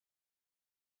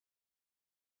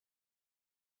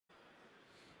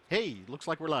Hey, looks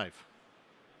like we're live.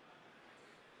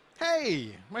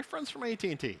 Hey, my friends from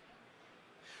AT&T.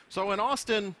 So in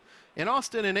Austin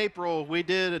in April, we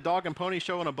did a dog and pony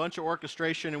show and a bunch of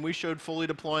orchestration, and we showed fully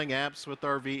deploying apps with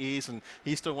our VEs, and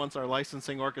he still wants our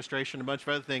licensing orchestration and a bunch of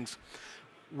other things.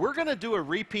 We're going to do a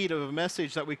repeat of a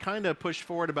message that we kind of pushed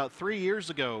forward about 3 years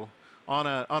ago on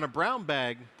a brown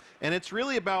bag, and it's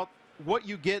really about what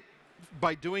you get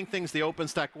by doing things the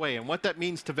OpenStack way and what that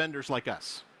means to vendors like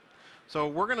us. So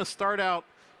we're going to start out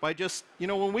by just,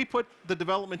 when we put the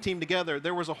development team together,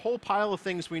 there was a whole pile of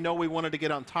things we know we wanted to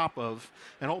get on top of,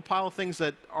 and a whole pile of things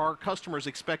that our customers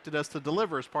expected us to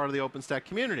deliver as part of the OpenStack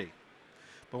community.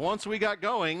 But once we got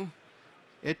going,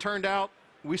 it turned out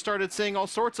we started seeing all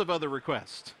sorts of other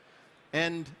requests.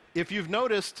 And if you've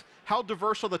noticed, how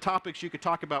diverse are the topics you could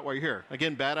talk about while you're here?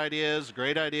 Again, bad ideas,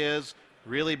 great ideas,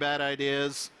 really bad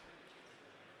ideas.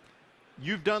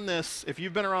 You've done this, if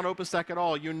you've been around OpenStack at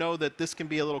all, you know that this can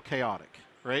be a little chaotic,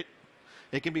 right?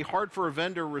 It can be hard for a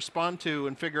vendor to respond to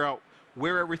and figure out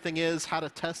where everything is, how to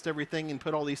test everything, and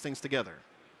put all these things together.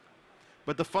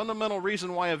 But the fundamental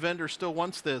reason why a vendor still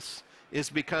wants this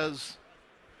is because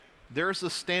there's a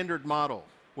standard model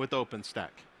with OpenStack.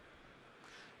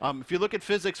 If you look at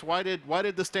physics, why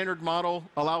did the standard model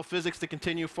allow physics to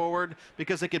continue forward?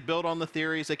 Because they could build on the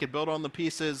theories, they could build on the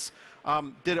pieces.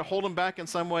 Did it hold them back in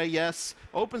some way? Yes.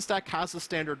 OpenStack has a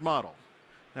standard model.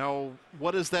 Now,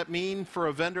 what does that mean for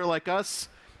a vendor like us?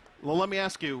 Well, let me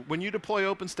ask you, when you deploy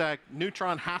OpenStack,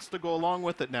 Neutron has to go along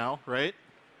with it now, right?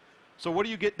 So what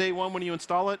do you get day one when you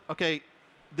install it? Okay,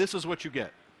 this is what you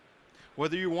get.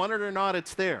 Whether you want it or not,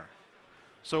 it's there.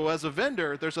 So as a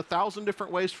vendor, there's 1,000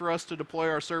 different ways for us to deploy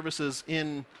our services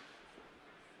in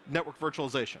network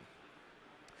virtualization.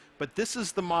 But this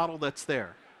is the model that's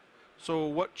there. So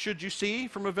what should you see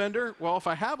from a vendor? Well, if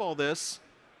I have all this,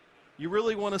 you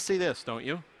really want to see this, don't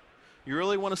you? You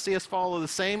really want to see us follow the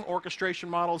same orchestration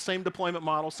model, same deployment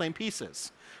model, same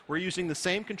pieces. We're using the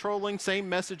same controlling, same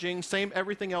messaging, same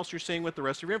everything else you're seeing with the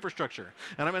rest of your infrastructure.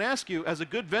 And I'm going to ask you, as a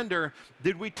good vendor,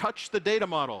 did we touch the data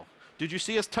model? Did you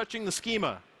see us touching the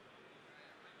schema?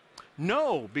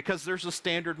 No, because there's a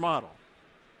standard model.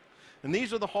 And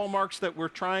these are the hallmarks that we're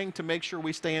trying to make sure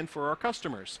we stay in for our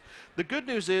customers. The good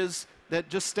news is that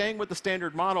just staying with the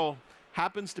standard model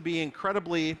happens to be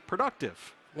incredibly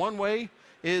productive. One way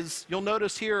is, you'll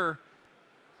notice here,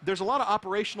 there's a lot of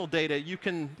operational data you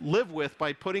can live with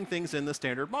by putting things in the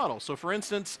standard model. So for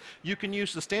instance, you can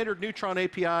use the standard Neutron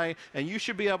API, and you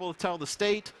should be able to tell the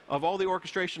state of all the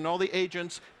orchestration and all the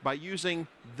agents by using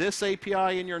this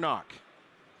API in your NOC,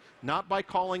 not by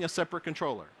calling a separate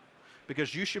controller,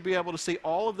 because you should be able to see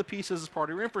all of the pieces as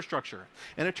part of your infrastructure.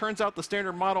 And it turns out the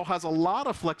standard model has a lot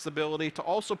of flexibility to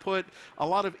also put a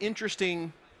lot of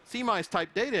interesting CMIS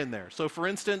type data in there. So for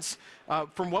instance,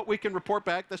 from what we can report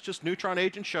back, that's just Neutron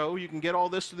agent show. You can get all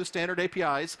this through the standard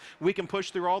APIs. We can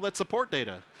push through all that support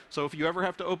data. So if you ever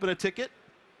have to open a ticket,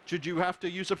 should you have to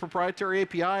use a proprietary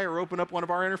API or open up one of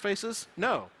our interfaces?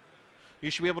 No. You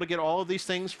should be able to get all of these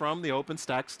things from the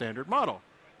OpenStack standard model.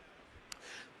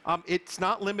 It's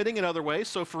not limiting in other ways.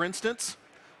 So for instance,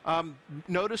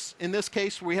 notice in this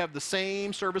case we have the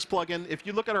same service plugin. If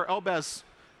you look at our LBAS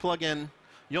plugin,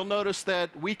 you'll notice that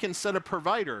we can set a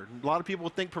provider. A lot of people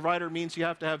think provider means you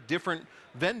have to have different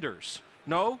vendors.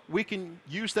 No, we can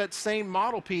use that same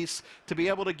model piece to be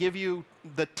able to give you,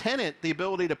 the tenant, the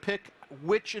ability to pick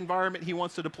which environment he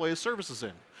wants to deploy his services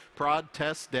in. Prod,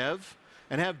 test, dev,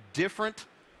 and have different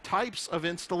types of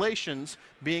installations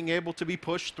being able to be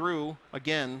pushed through,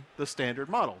 again, the standard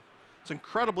model. It's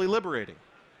incredibly liberating.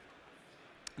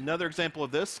 Another example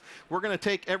of this, we're going to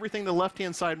take everything to the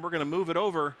left-hand side and we're going to move it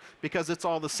over because it's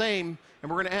all the same, and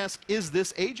we're going to ask, is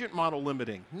this agent model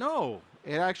limiting? No,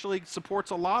 it actually supports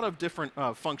a lot of different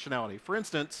functionality. For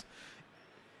instance,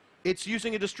 it's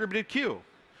using a distributed queue.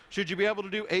 Should you be able to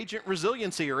do agent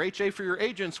resiliency or HA for your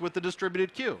agents with the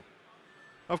distributed queue?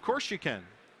 Of course you can.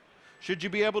 Should you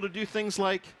be able to do things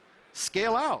like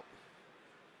scale out?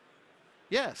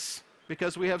 Yes,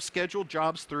 because we have scheduled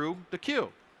jobs through the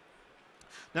queue.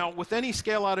 Now, with any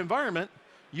scale-out environment,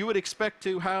 you would expect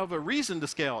to have a reason to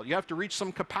scale. You have to reach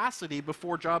some capacity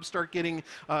before jobs start getting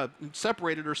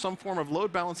separated, or some form of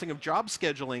load balancing of job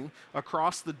scheduling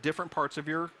across the different parts of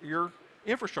your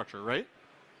infrastructure, right?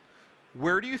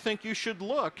 Where do you think you should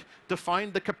look to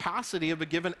find the capacity of a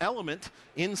given element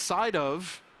inside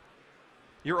of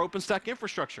your OpenStack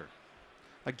infrastructure?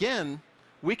 Again,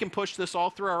 we can push this all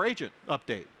through our agent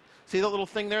update. See the little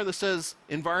thing there that says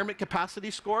environment capacity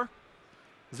score?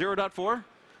 0.4,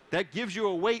 that gives you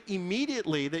a weight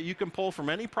immediately that you can pull from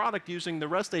any product using the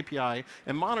REST API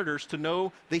and monitors to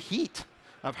know the heat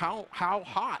of how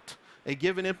hot a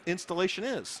given installation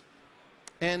is.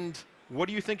 And what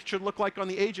do you think it should look like on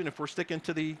the agent if we're sticking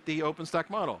to the OpenStack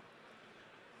model?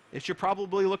 It should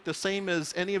probably look the same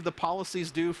as any of the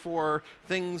policies do for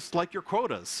things like your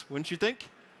quotas, wouldn't you think?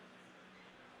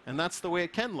 And that's the way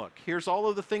it can look. Here's all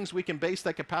of the things we can base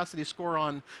that capacity score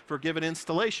on for a given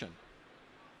installation.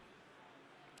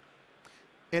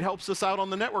 It helps us out on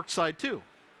the network side too.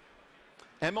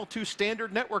 ML2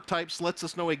 standard network types lets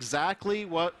us know exactly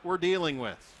what we're dealing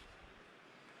with.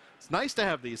 It's nice to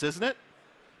have these, isn't it?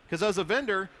 Because as a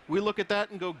vendor, we look at that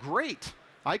and go, great.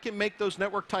 I can make those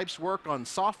network types work on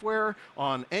software,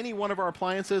 on any one of our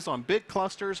appliances, on big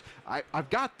clusters. I've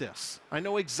got this. I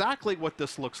know exactly what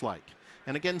this looks like.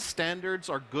 And again, standards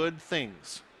are good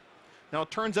things. Now,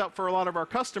 it turns out for a lot of our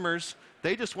customers,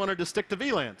 they just wanted to stick to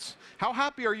VLANs. How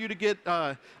happy are you to get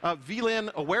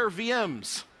VLAN-aware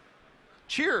VMs?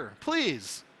 Cheer,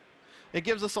 please. It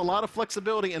gives us a lot of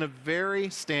flexibility in a very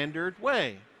standard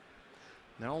way.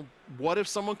 Now, what if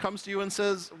someone comes to you and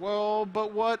says, well,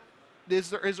 but what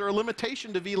is there a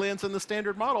limitation to VLANs in the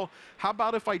standard model? How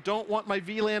about if I don't want my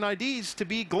VLAN IDs to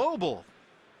be global?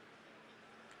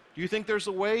 Do you think there's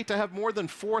a way to have more than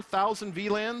 4,000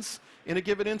 VLANs in a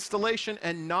given installation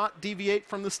and not deviate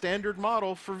from the standard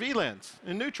model for VLANs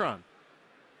in Neutron?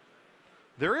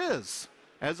 There is.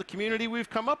 As a community, we've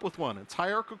come up with one. It's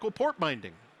hierarchical port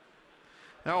binding.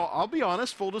 Now, I'll be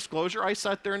honest, full disclosure, I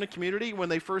sat there in the community when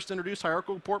they first introduced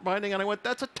hierarchical port binding, and I went,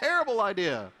 that's a terrible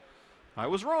idea. I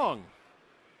was wrong.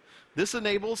 This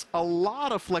enables a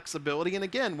lot of flexibility, and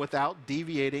again, without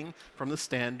deviating from the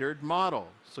standard model.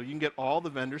 So you can get all the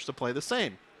vendors to play the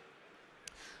same.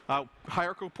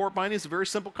 Hierarchical port binding is a very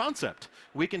simple concept.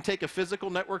 We can take a physical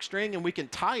network string and we can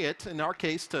tie it, in our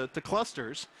case, to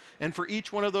clusters. And for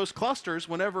each one of those clusters,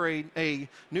 whenever a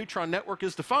Neutron network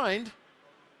is defined,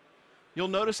 you'll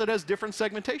notice it has different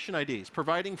segmentation IDs,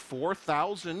 providing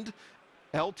 4,000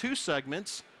 L2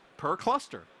 segments per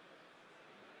cluster.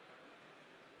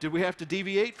 Did we have to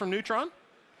deviate from Neutron?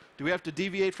 Do we have to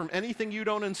deviate from anything you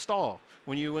don't install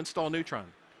when you install Neutron?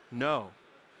 No.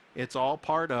 It's all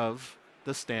part of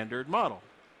the standard model.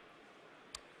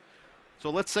 So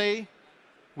let's say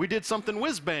we did something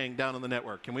whiz-bang down on the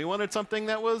network, and we wanted something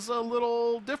that was a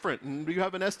little different. And you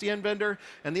have an SDN vendor,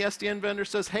 and the SDN vendor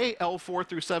says, hey, L4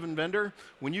 through 7 vendor,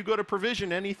 when you go to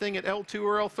provision anything at L2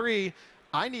 or L3,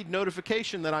 I need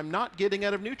notification that I'm not getting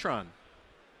out of Neutron.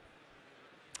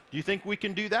 Do you think we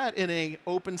can do that in a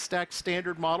OpenStack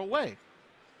standard model way?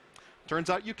 Turns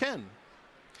out you can.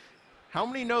 How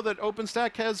many know that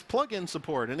OpenStack has plugin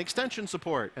support and extension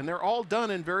support, and they're all done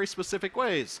in very specific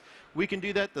ways? We can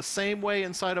do that the same way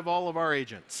inside of all of our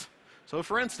agents. So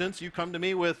for instance, you come to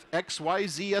me with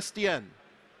XYZ SDN,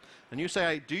 and you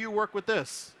say, do you work with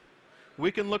this?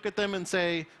 We can look at them and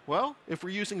say, well, if we're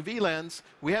using VLANs,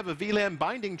 we have a VLAN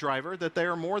binding driver that they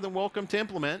are more than welcome to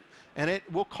implement, and it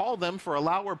will call them for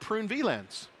allow or prune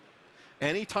VLANs.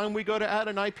 Anytime we go to add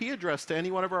an IP address to any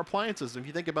one of our appliances, if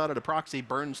you think about it, a proxy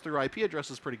burns through IP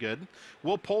addresses pretty good.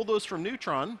 We'll pull those from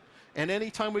Neutron, and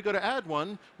anytime we go to add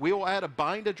one, we will add a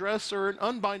bind address or an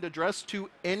unbind address to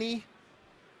any,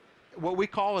 what we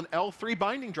call an L3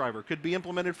 binding driver. Could be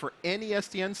implemented for any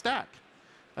SDN stack.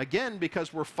 Again,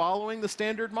 because we're following the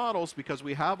standard models, because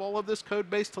we have all of this code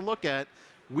base to look at,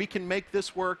 we can make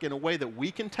this work in a way that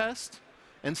we can test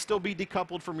and still be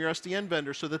decoupled from your SDN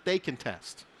vendor so that they can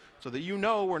test. So that you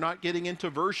know we're not getting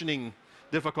into versioning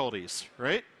difficulties,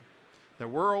 right? That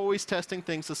we're always testing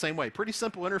things the same way. Pretty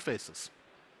simple interfaces.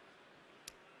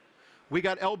 We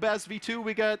got LBAS v2,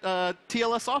 we got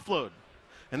TLS offload.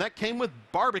 And that came with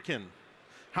Barbican.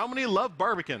 How many love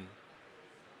Barbican?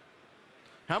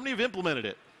 How many have implemented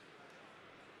it?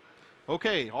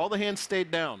 Okay, all the hands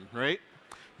stayed down, right?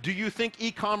 Do you think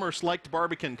e-commerce liked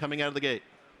Barbican coming out of the gate?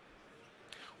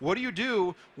 What do you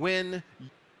do when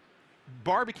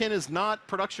Barbican is not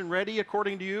production ready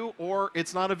according to you, or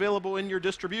it's not available in your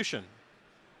distribution?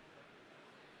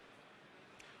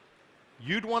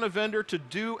 You'd want a vendor to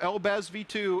do LBAS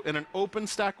v2 in an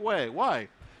OpenStack way. Why?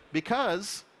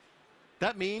 Because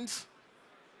that means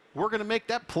we're going to make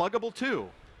that pluggable too.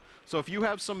 So if you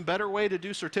have some better way to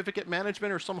do certificate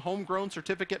management or some homegrown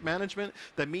certificate management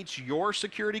that meets your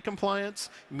security compliance,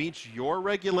 meets your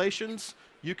regulations,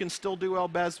 you can still do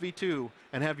LBAS v2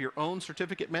 and have your own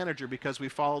certificate manager because we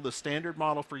follow the standard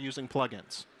model for using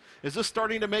plugins. Is this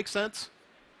starting to make sense?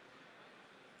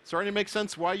 Starting to make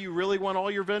sense why you really want all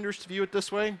your vendors to view it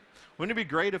this way? Wouldn't it be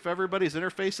great if everybody's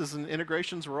interfaces and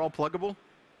integrations were all pluggable?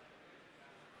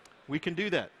 We can do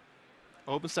that.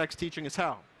 OpenStack's teaching us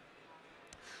how.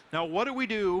 Now, what do we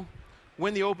do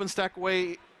when the OpenStack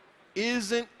way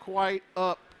isn't quite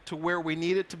up to where we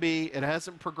need it to be. It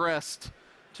hasn't progressed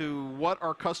to what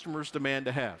our customers demand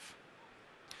to have.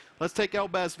 Let's take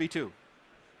LBAS v2.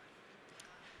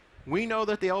 We know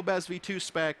that the LBAS v2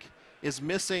 spec is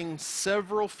missing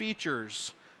several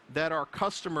features that our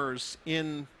customers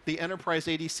in the enterprise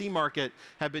ADC market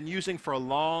have been using for a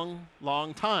long,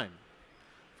 long time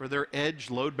for their edge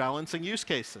load balancing use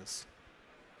cases.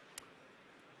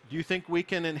 Do you think we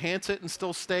can enhance it and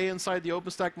still stay inside the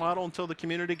OpenStack model until the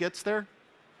community gets there?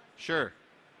 Sure.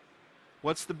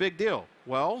 What's the big deal?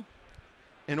 Well,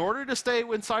 in order to stay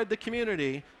inside the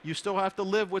community, you still have to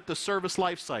live with the service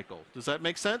lifecycle. Does that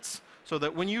make sense? So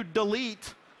that when you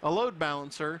delete a load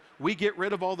balancer, we get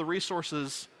rid of all the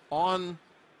resources on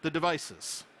the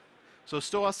devices. So it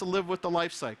still has to live with the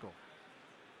lifecycle.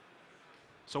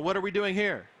 So what are we doing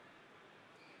here?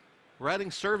 We're adding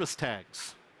service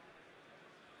tags.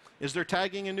 Is there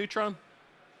tagging in Neutron?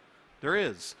 There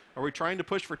is. Are we trying to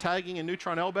push for tagging in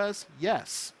Neutron LBAS?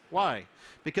 Yes. Why?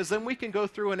 Because then we can go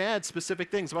through and add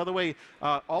specific things. By the way,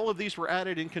 all of these were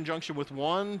added in conjunction with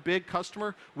one big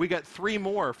customer. We got 3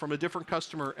 more from a different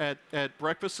customer at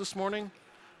breakfast this morning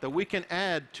that we can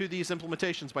add to these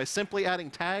implementations. By simply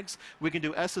adding tags, we can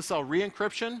do SSL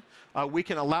re-encryption. We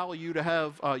can allow you to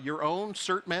have your own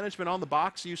cert management on the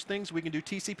box, use things. We can do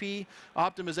TCP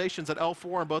optimizations at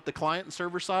L4 on both the client and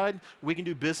server side. We can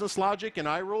do business logic and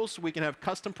iRules. We can have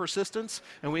custom persistence,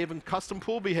 and we have custom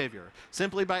pool behavior,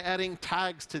 simply by adding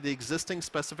tags to the existing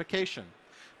specification.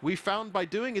 We found by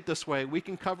doing it this way, we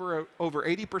can cover over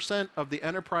 80% of the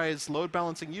enterprise load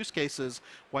balancing use cases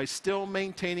while still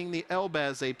maintaining the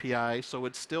LBAS API, so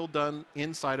it's still done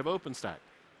inside of OpenStack.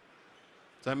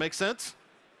 Does that make sense?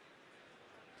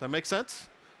 Does that make sense?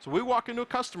 So we walk into a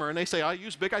customer and they say, I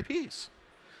use big IPs.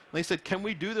 And they said, can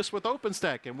we do this with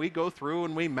OpenStack? And we go through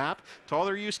and we map to all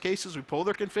their use cases, we pull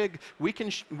their config. We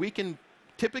can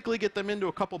typically get them into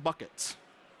a couple buckets.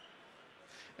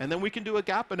 And then we can do a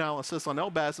gap analysis on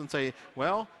LBAS and say,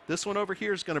 well, this one over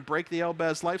here is going to break the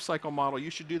LBAS lifecycle model. You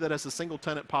should do that as a single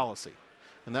tenant policy.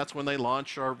 And that's when they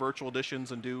launch our virtual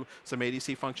editions and do some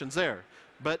ADC functions there.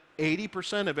 But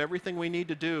 80% of everything we need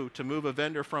to do to move a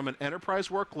vendor from an enterprise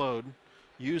workload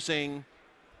using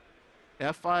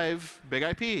F5 big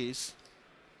IPs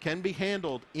can be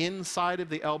handled inside of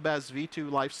the LBAS v2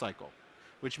 lifecycle,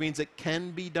 which means it can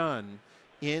be done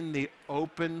in the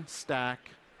OpenStack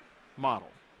model.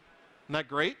 Isn't that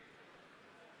great?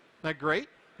 Isn't that great?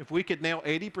 If we could nail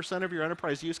 80% of your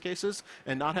enterprise use cases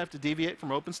and not have to deviate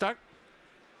from OpenStack,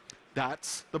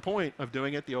 that's the point of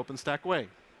doing it the OpenStack way.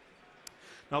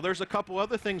 Now, there's a couple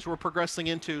other things we're progressing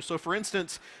into. So, for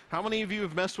instance, how many of you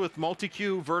have messed with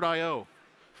multi-queue VirtIO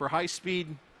for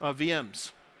high-speed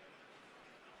VMs?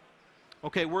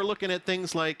 Okay, we're looking at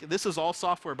things like, this is all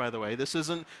software, by the way. This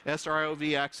isn't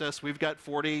SRIOV access. We've got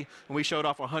 40, and we showed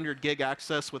off 100 gig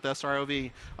access with SRIOV.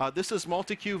 This is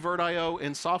multi-queue VirtIO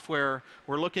in software.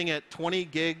 We're looking at 20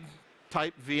 gig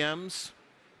type VMs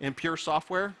in pure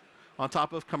software on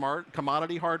top of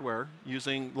commodity hardware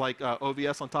using like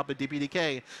OVS on top of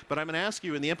DPDK. But I'm going to ask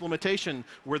you, in the implementation,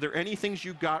 were there any things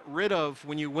you got rid of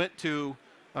when you went to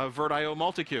VirtIO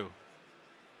multi-queue?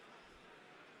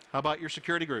 How about your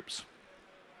security groups?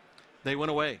 They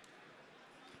went away.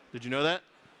 Did you know that?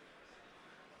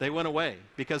 They went away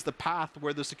because the path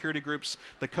where the security groups,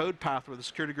 the code path where the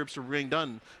security groups are being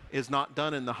done is not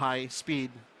done in the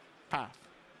high-speed path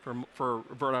for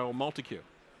VirtIO multi-queue.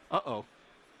 Uh-oh.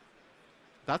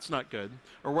 That's not good.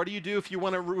 Or what do you do if you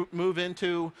want to move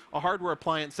into a hardware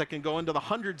appliance that can go into the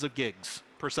hundreds of gigs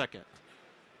per second?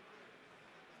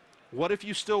 What if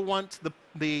you still want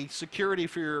the security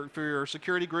for your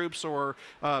security groups or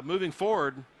moving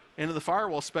forward into the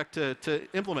firewall spec to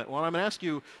implement? Well, I'm going to ask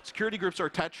you, security groups are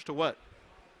attached to what?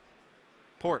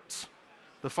 Ports.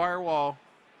 The firewall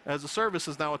as a service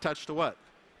is now attached to what?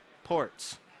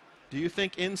 Ports. Do you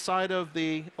think inside of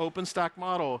the OpenStack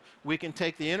model, we can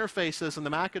take the interfaces and the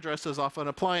MAC addresses off an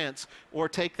appliance, or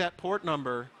take that port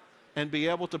number and be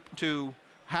able to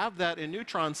have that in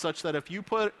Neutron such that if you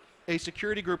put a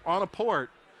security group on a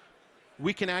port,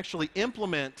 we can actually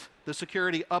implement the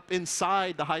security up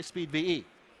inside the high-speed VE,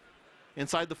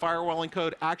 inside the firewalling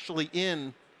code, actually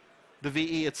in the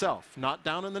VE itself, not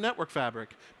down in the network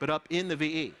fabric, but up in the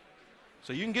VE.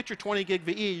 So you can get your 20 gig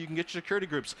VE, you can get your security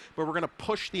groups, but we're going to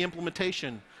push the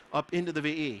implementation up into the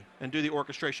VE and do the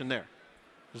orchestration there.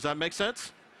 Does that make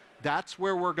sense? That's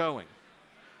where we're going.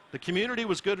 The community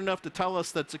was good enough to tell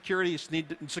us that security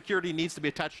needs to be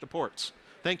attached to ports.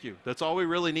 Thank you. That's all we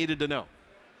really needed to know.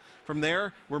 From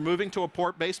there, we're moving to a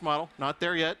port-based model. Not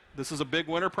there yet. This is a big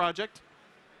winter project.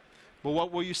 But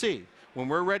what will you see? When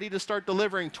we're ready to start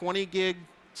delivering 20 gig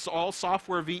all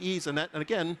software VEs, and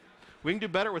again, we can do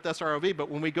better with SROV, but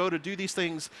when we go to do these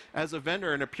things as a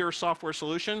vendor in a pure software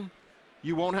solution,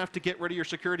 you won't have to get rid of your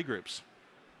security groups.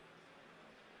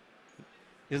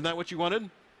 Isn't that what you wanted?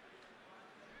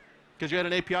 Because you had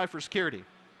an API for security.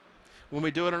 When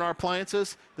we do it in our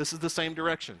appliances, this is the same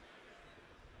direction.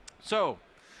 So,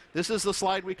 this is the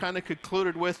slide we kind of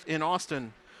concluded with in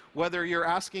Austin. Whether you're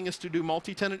asking us to do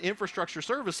multi-tenant infrastructure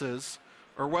services,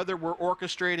 or whether we're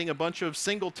orchestrating a bunch of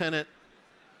single-tenant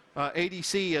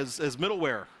ADC as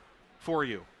middleware for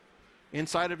you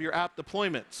inside of your app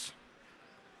deployments,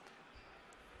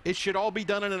 it should all be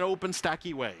done in an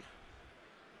OpenStacky way.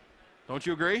 Don't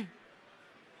you agree?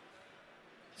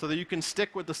 So that you can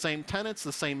stick with the same tenants,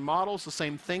 the same models, the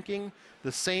same thinking,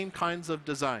 the same kinds of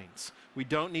designs. We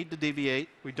don't need to deviate.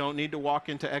 We don't need to walk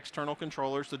into external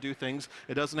controllers to do things.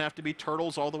 It doesn't have to be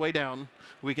turtles all the way down.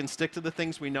 We can stick to the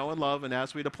things we know and love, and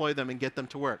as we deploy them and get them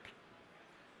to work.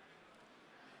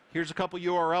 Here's a couple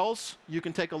URLs you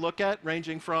can take a look at,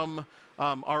 ranging from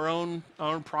our own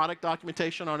product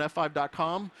documentation on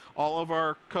f5.com, all of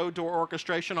our code door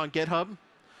orchestration on GitHub,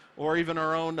 or even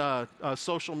our own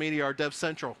social media, our Dev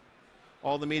Central.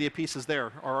 All the media pieces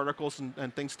there, our articles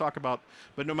and things to talk about.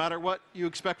 But no matter what you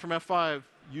expect from F5,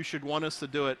 you should want us to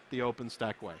do it the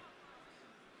OpenStack way.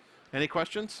 Any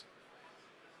questions?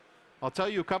 I'll tell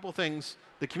you a couple things.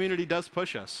 The community does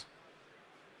push us.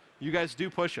 You guys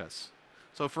do push us.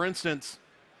 So for instance,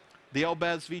 the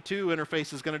LBAS v2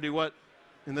 interface is going to do what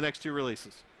in the next 2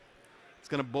 releases? It's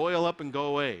going to boil up and go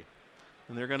away.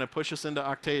 And they're going to push us into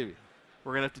Octavia.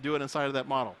 We're going to have to do it inside of that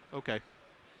model. Okay,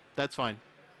 that's fine.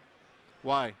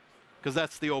 Why? Because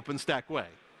that's the OpenStack way.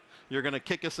 You're going to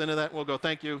kick us into that, and we'll go,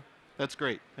 thank you, that's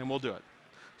great, and we'll do it.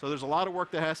 So there's a lot of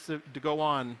work that has to go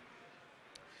on.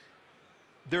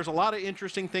 There's a lot of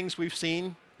interesting things we've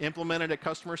seen implemented at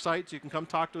customer sites. You can come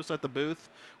talk to us at the booth.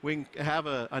 We can have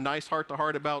a nice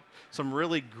heart-to-heart about some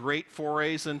really great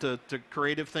forays into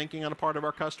creative thinking on the part of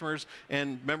our customers.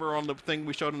 And remember on the thing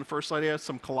we showed in the first slide,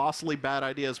 some colossally bad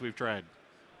ideas we've tried.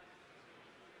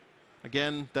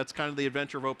 Again, that's kind of the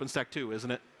adventure of OpenStack 2,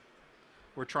 isn't it?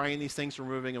 We're trying these things, we're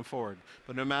moving them forward.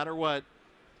 But no matter what,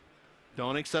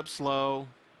 don't accept slow,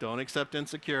 don't accept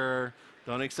insecure,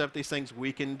 don't accept these things.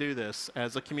 We can do this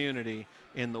as a community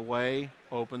in the way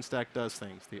OpenStack does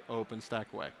things, the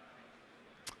OpenStack way.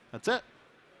 That's it.